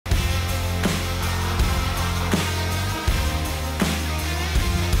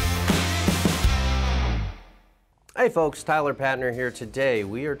Hey folks, Tyler Patner here. Today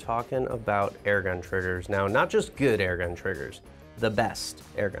we are talking about airgun triggers. Now, not just good airgun triggers, the best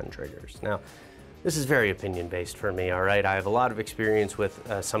airgun triggers. Now, this is very opinion based for me, all right? I have a lot of experience with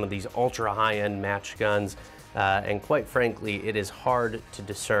some of these ultra high-end match guns, and quite frankly, it is hard to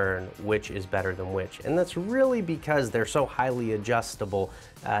discern which is better than which. And that's really because they're so highly adjustable.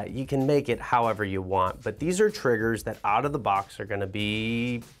 You can make it however you want, but these are triggers that out of the box are gonna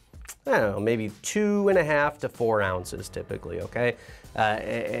be, I don't know, maybe 2.5 to 4 ounces typically, okay?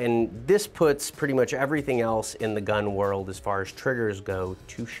 And this puts pretty much everything else in the gun world as far as triggers go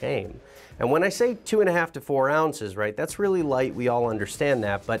to shame. And when I say 2.5 to 4 ounces, right, that's really light, we all understand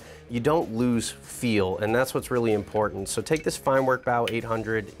that, but you don't lose feel, and that's what's really important. So take this Finework Bow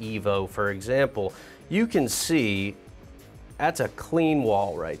 800 Evo, for example. You can see that's a clean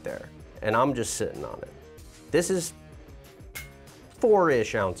wall right there, and I'm just sitting on it. This is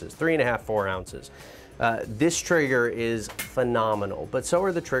 4-ish ounces, 3.5, 4 ounces. This trigger is phenomenal, but so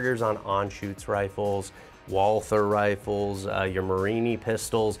are the triggers on shoots rifles, Walther rifles, your Marini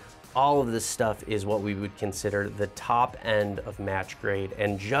pistols. All of this stuff is what we would consider the top end of match grade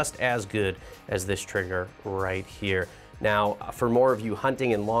and just as good as this trigger right here. Now, for more of you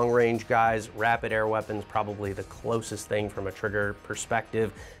hunting and long range guys, rapid air weapons, probably the closest thing from a trigger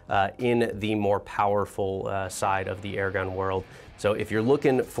perspective in the more powerful side of the airgun world. So if you're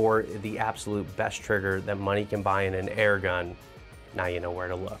looking for the absolute best trigger that money can buy in an airgun, now you know where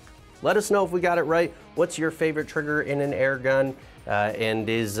to look. Let us know if we got it right. What's your favorite trigger in an airgun? And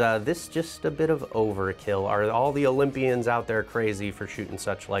is this just a bit of overkill? Are all the Olympians out there crazy for shooting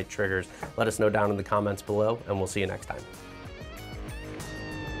such light triggers? Let us know down in the comments below, and we'll see you next time.